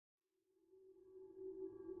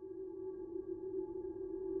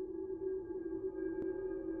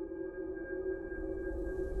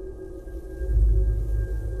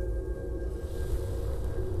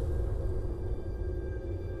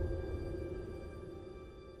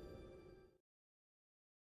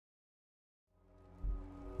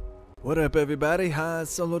What up, everybody? Han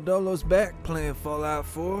Solo Dolo's back playing Fallout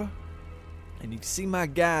 4. And you can see my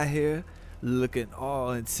guy here looking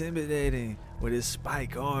all intimidating with his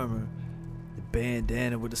spike armor, the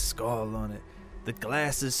bandana with a skull on it, the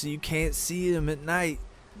glasses so you can't see him at night,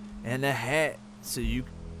 and the hat so you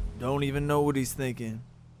don't even know what he's thinking.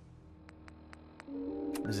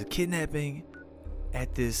 There's a kidnapping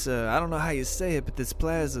at this, I don't know how you say it, but this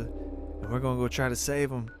plaza. And we're gonna go try to save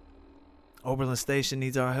him. Oberland Station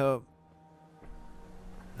needs our help.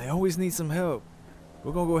 They always need some help.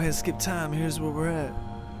 We're gonna go ahead and skip time. Here's where we're at.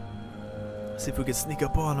 See if we can sneak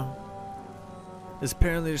up on them.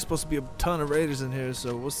 Apparently there's supposed to be a ton of raiders in here,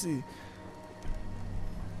 so we'll see.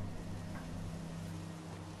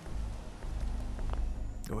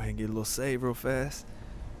 Go ahead and get a little save real fast.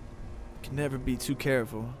 Can never be too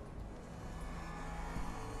careful.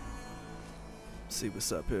 See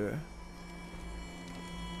what's up here.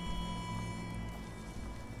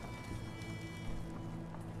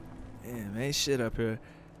 Damn, ain't shit up here.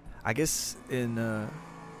 I guess in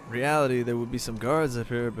reality there would be some guards up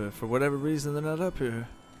here, but for whatever reason they're not up here.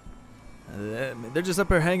 They're just up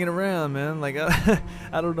here hanging around, man. Like I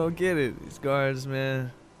don't know, get it. These guards,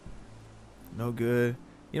 man, no good.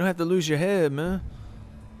 You don't have to lose your head, man.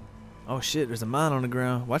 Oh shit, there's a mine on the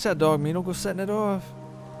ground. Watch out, dog meat. Don't go setting it off.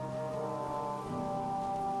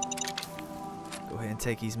 Go ahead and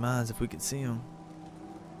take these mines if we can see them.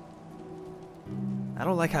 I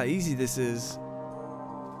don't like how easy this is.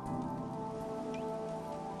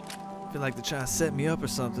 I feel like they're trying to set me up or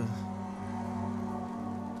something.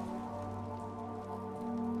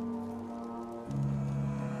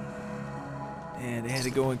 And they had to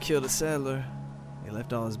go and kill the settler. They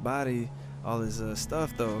left all his body, all his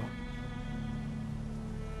stuff though.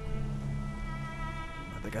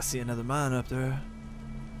 I think I see another mine up there.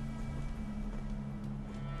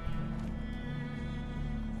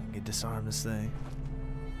 Get disarm this thing.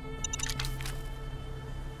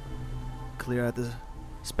 Clear out the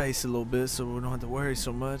space a little bit so we don't have to worry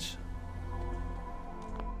so much.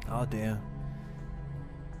 Oh damn.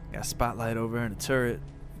 Got a spotlight over there in the turret.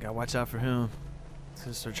 Gotta watch out for him.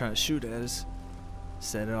 Since they're trying to shoot at us.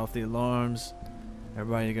 Set it off the alarms.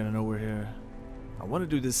 Everybody gonna know we're here. I wanna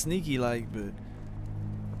do this sneaky like, but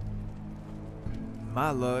my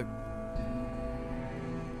luck.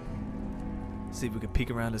 See if we can peek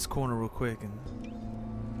around this corner real quick and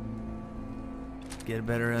get a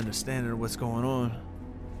better understanding of what's going on.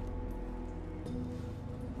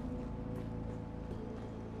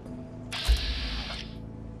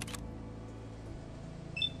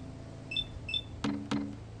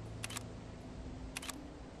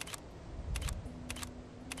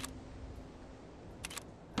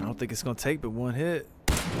 I don't think it's gonna take but one hit.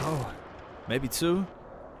 Oh, maybe two.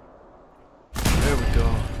 There we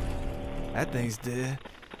go. That thing's dead.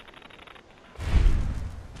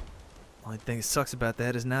 Only thing that sucks about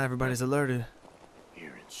that is now everybody's alerted.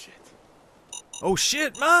 Hearing shit. Oh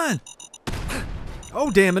shit, mine!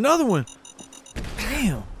 Oh damn, another one!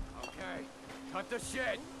 Damn. Okay, cut the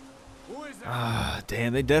shit. Who is that? Ah,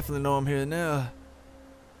 damn, they definitely know I'm here now.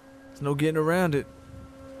 There's no getting around it.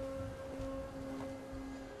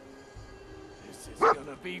 This is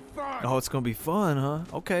gonna be fun. Oh, it's gonna be fun,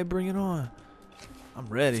 huh? Okay, bring it on. I'm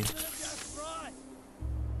ready.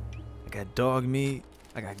 I got dog meat.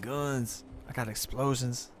 I got guns. I got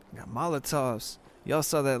explosions. I got Molotovs. Y'all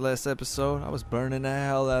saw that last episode. I was burning the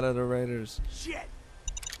hell out of the raiders. Shit.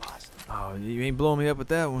 Oh, you ain't blowing me up with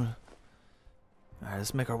that one. Alright,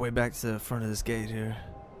 let's make our way back to the front of this gate here.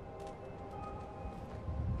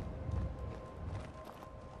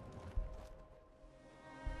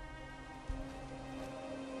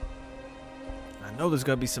 I know there's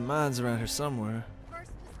gotta be some mines around here somewhere.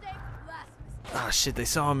 Ah shit, they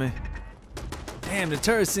saw me. Damn, the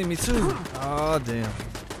turret see me too. Oh damn.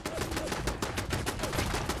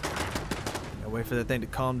 Gotta wait for that thing to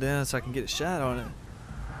calm down so I can get a shot on it.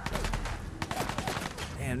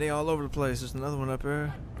 Damn, they all over the place. There's another one up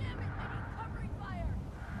there.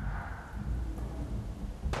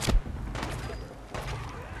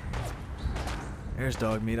 There's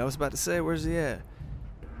dog meat. I was about to say, where's he at?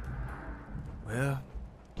 Well,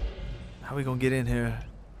 how we gonna get in here?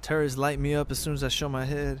 Turrets light me up as soon as I show my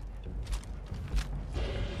head.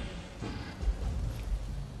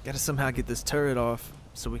 Gotta somehow get this turret off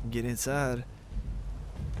so we can get inside.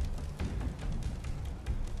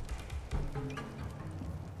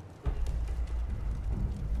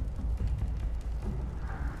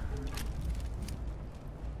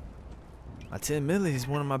 My 10 milli is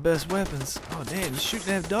one of my best weapons. Oh damn, you shooting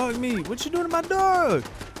that dog meat. What you doing to my dog?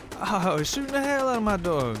 Oh, shooting the hell out of my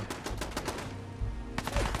dog.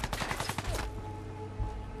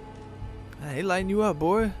 Hey, lighting you up,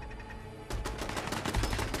 boy.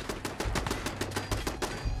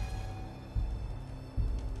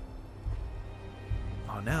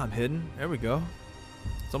 Oh, now I'm hidden. There we go.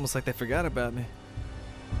 It's almost like they forgot about me.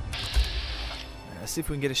 Right, let's see if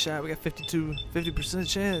we can get a shot. We got 50%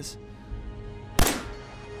 chance.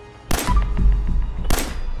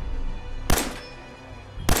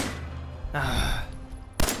 Ah.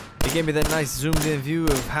 It gave me that nice zoomed in view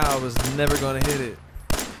of how I was never going to hit it.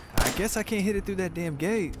 I guess I can't hit it through that damn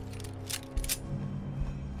gate.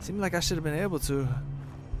 Seemed like I should have been able to.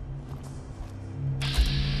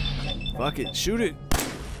 Fuck it, shoot it.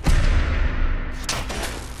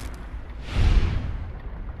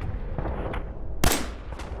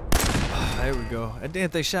 There we go. That damn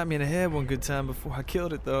thing shot me in the head one good time before I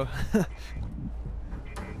killed it though.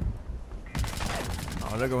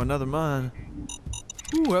 Oh, there go another mine.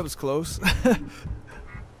 Ooh, that was close.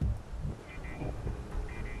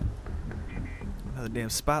 Another damn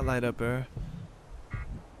spotlight up there.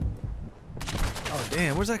 Oh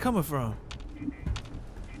damn, where's that coming from?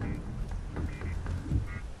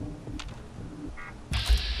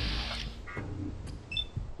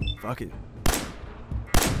 Fuck it.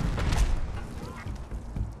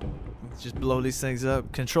 Just blow these things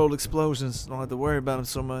up. Controlled explosions. Don't have to worry about them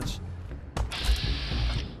so much.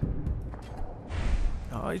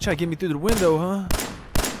 Oh, you try to get me through the window, huh?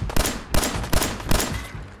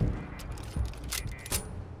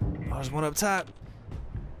 Oh, there's one up top.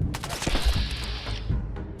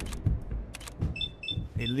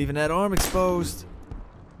 Hey, leaving that arm exposed.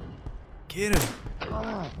 Get him.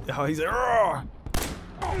 Oh, he's like, "Argh!"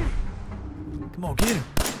 Come on, get him.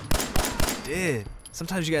 Dead.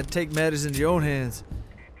 Sometimes you gotta take matters into your own hands.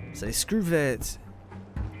 Say, screw VATS.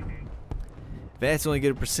 VATS only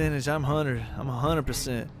get a percentage. I'm 100. I'm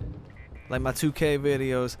 100%. Like my 2K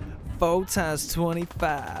videos. 4 times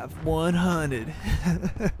 25. 100.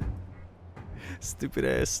 Stupid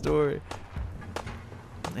ass story.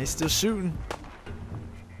 They still shooting.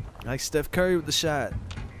 Like Steph Curry with the shot.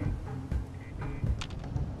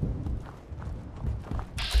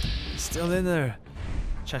 He's still in there.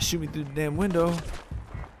 Try to shoot me through the damn window.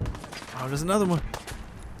 Oh, there's another one.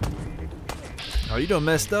 Oh, you done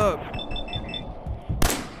messed up.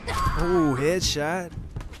 Oh, headshot.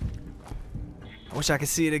 I wish I could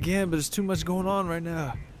see it again, but there's too much going on right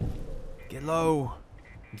now. Get low.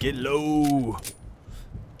 Get low.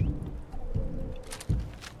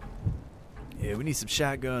 Yeah, we need some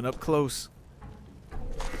shotgun up close.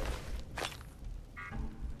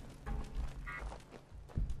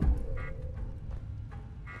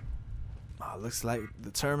 Oh, looks like the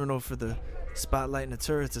terminal for the spotlight and the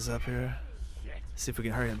turrets is up here. See if we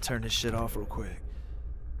can hurry up and turn this shit off real quick.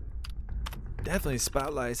 Definitely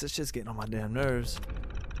spotlights. It's just getting on my damn nerves.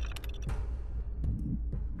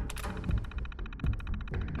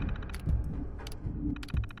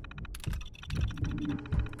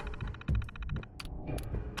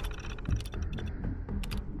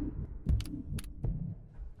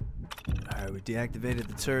 Alright, we deactivated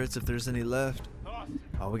the turrets if there's any left.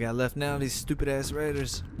 All we got left now are these stupid ass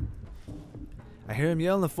raiders. I hear them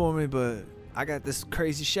yelling for me, but I got this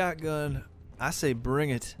crazy shotgun. I say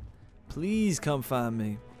bring it. Please come find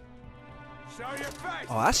me. Show your face.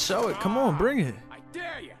 Oh, I show it. Come on, bring it. I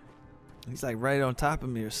dare you. He's like right on top of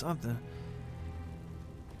me or something.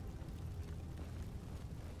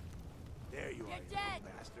 There you are, you dead.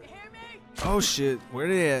 bastard. You hear me? Oh shit, where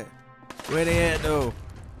they at? Where they at though?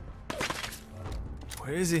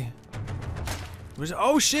 Where is he?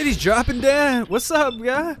 Oh shit, he's dropping down. What's up,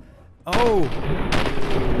 guy? Oh.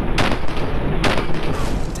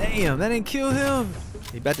 Damn, that didn't kill him.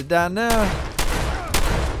 He about to die now.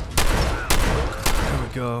 There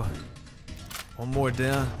we go. One more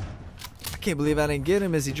down. I can't believe I didn't get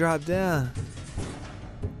him as he dropped down.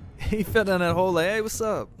 He fell down that hole like, hey, what's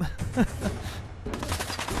up?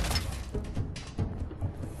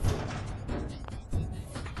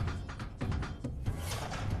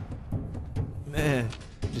 Man,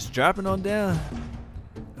 just dropping on down.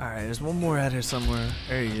 Alright, there's one more out here somewhere.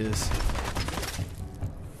 There he is.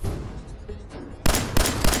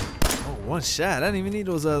 Oh, one shot. I didn't even need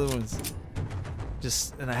those other ones.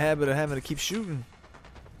 Just in a habit of having to keep shooting.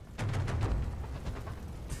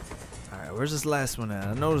 Alright, where's this last one at?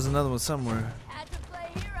 I know there's another one somewhere. Had to play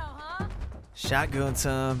hero, huh? Shotgun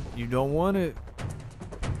time. You don't want it.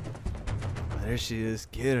 Oh, there she is.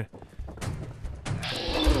 Get her.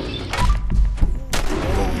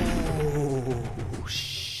 Oh,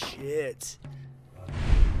 shit.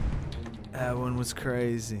 That one was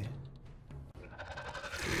crazy.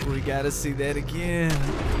 We gotta see that again.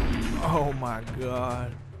 Oh my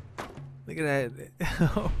god. Look at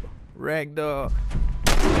that. Ragdoll.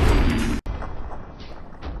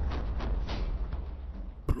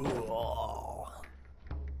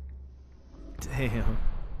 Damn.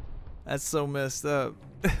 That's so messed up.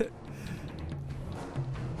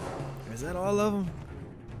 Is that all of them?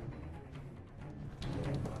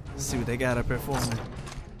 Let's see what they got up here for me.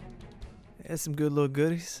 There's some good little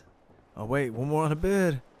goodies. Oh wait, one more on the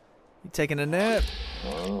bed. You taking a nap?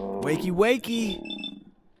 Wakey wakey.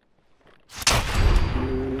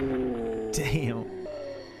 Damn.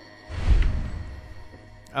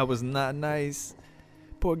 I was not nice.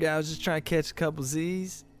 Poor guy was just trying to catch a couple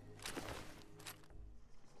Z's.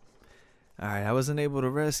 Alright, I wasn't able to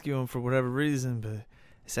rescue him for whatever reason, but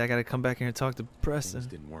I gotta come back here and talk to Preston.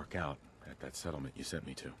 Things didn't work out at that settlement you sent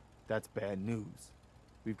me to. That's bad news.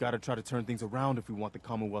 We've got to try to turn things around if we want the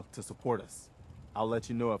Commonwealth to support us. I'll let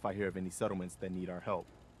you know if I hear of any settlements that need our help.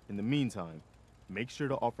 In the meantime, make sure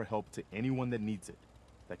to offer help to anyone that needs it.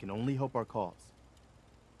 That can only help our cause.